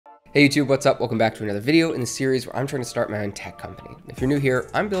Hey YouTube, what's up? Welcome back to another video in the series where I'm trying to start my own tech company. If you're new here,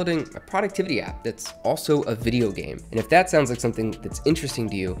 I'm building a productivity app that's also a video game. And if that sounds like something that's interesting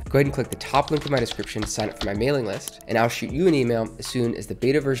to you, go ahead and click the top link in my description to sign up for my mailing list, and I'll shoot you an email as soon as the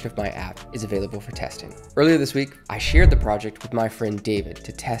beta version of my app is available for testing. Earlier this week, I shared the project with my friend David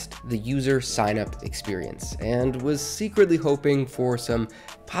to test the user sign-up experience and was secretly hoping for some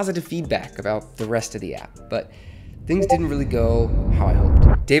positive feedback about the rest of the app, but things didn't really go how I hoped.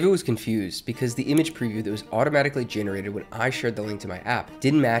 David was confused because the image preview that was automatically generated when I shared the link to my app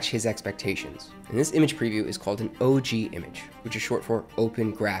didn't match his expectations. And this image preview is called an OG image, which is short for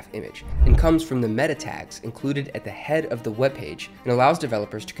Open Graph Image, and comes from the meta tags included at the head of the web page and allows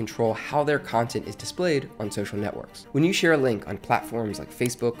developers to control how their content is displayed on social networks. When you share a link on platforms like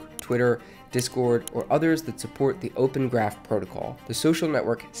Facebook, Twitter, Discord, or others that support the Open Graph protocol, the social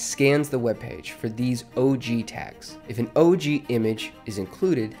network scans the web page for these OG tags. If an OG image is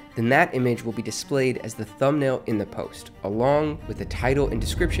included, then that image will be displayed as the thumbnail in the post, along with the title and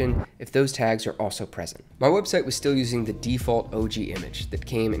description if those tags are also present. My website was still using the default OG image that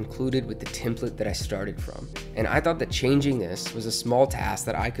came included with the template that I started from, and I thought that changing this was a small task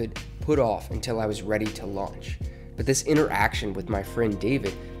that I could put off until I was ready to launch. But this interaction with my friend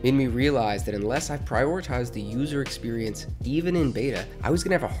David made me realize that unless I prioritized the user experience, even in beta, I was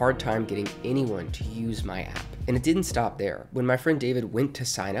gonna have a hard time getting anyone to use my app. And it didn't stop there. When my friend David went to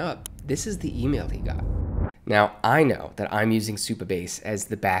sign up, this is the email he got. Now, I know that I'm using Supabase as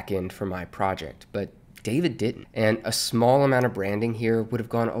the backend for my project, but David didn't, and a small amount of branding here would have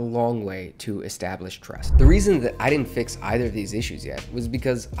gone a long way to establish trust. The reason that I didn't fix either of these issues yet was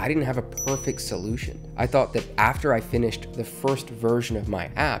because I didn't have a perfect solution. I thought that after I finished the first version of my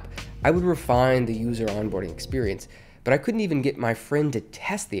app, I would refine the user onboarding experience, but I couldn't even get my friend to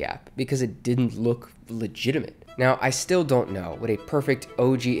test the app because it didn't look legitimate. Now, I still don't know what a perfect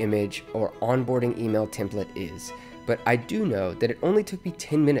OG image or onboarding email template is, but I do know that it only took me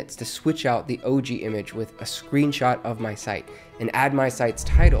 10 minutes to switch out the OG image with a screenshot of my site and add my site's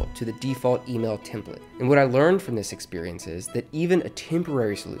title to the default email template. And what I learned from this experience is that even a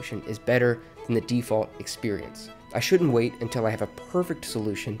temporary solution is better than the default experience. I shouldn't wait until I have a perfect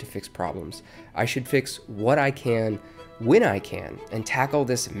solution to fix problems. I should fix what I can, when I can, and tackle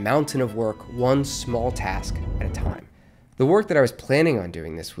this mountain of work one small task at a time. The work that I was planning on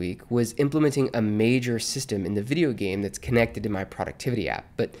doing this week was implementing a major system in the video game that's connected to my productivity app,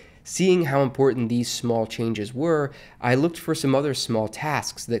 but seeing how important these small changes were, I looked for some other small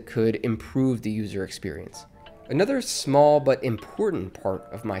tasks that could improve the user experience. Another small but important part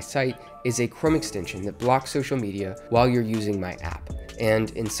of my site is a Chrome extension that blocks social media while you're using my app. And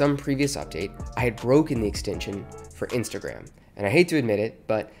in some previous update, I had broken the extension for Instagram. And I hate to admit it,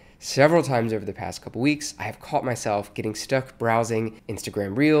 but several times over the past couple weeks, I have caught myself getting stuck browsing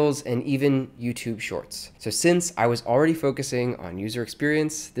Instagram Reels and even YouTube Shorts. So since I was already focusing on user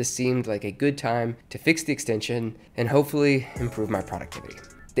experience, this seemed like a good time to fix the extension and hopefully improve my productivity.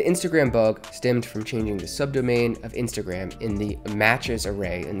 The Instagram bug stemmed from changing the subdomain of Instagram in the matches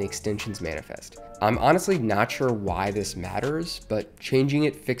array in the extensions manifest. I'm honestly not sure why this matters, but changing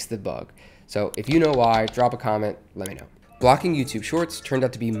it fixed the bug. So if you know why, drop a comment, let me know. Blocking YouTube Shorts turned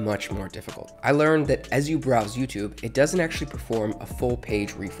out to be much more difficult. I learned that as you browse YouTube, it doesn't actually perform a full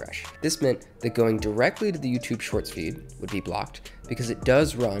page refresh. This meant that going directly to the YouTube Shorts feed would be blocked because it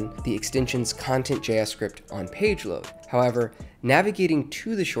does run the extension's content.js script on page load. However, navigating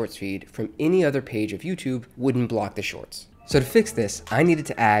to the Shorts feed from any other page of YouTube wouldn't block the Shorts. So to fix this, I needed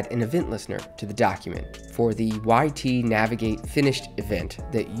to add an event listener to the document for the YT Navigate Finished event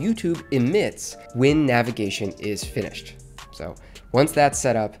that YouTube emits when navigation is finished. So once that's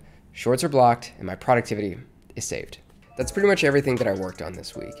set up, Shorts are blocked and my productivity is saved. That's pretty much everything that I worked on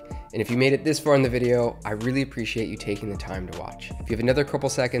this week. And if you made it this far in the video, I really appreciate you taking the time to watch. If you have another couple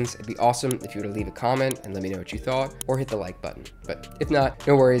seconds, it'd be awesome if you were to leave a comment and let me know what you thought or hit the like button. But if not,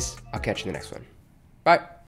 no worries, I'll catch you in the next one. Bye.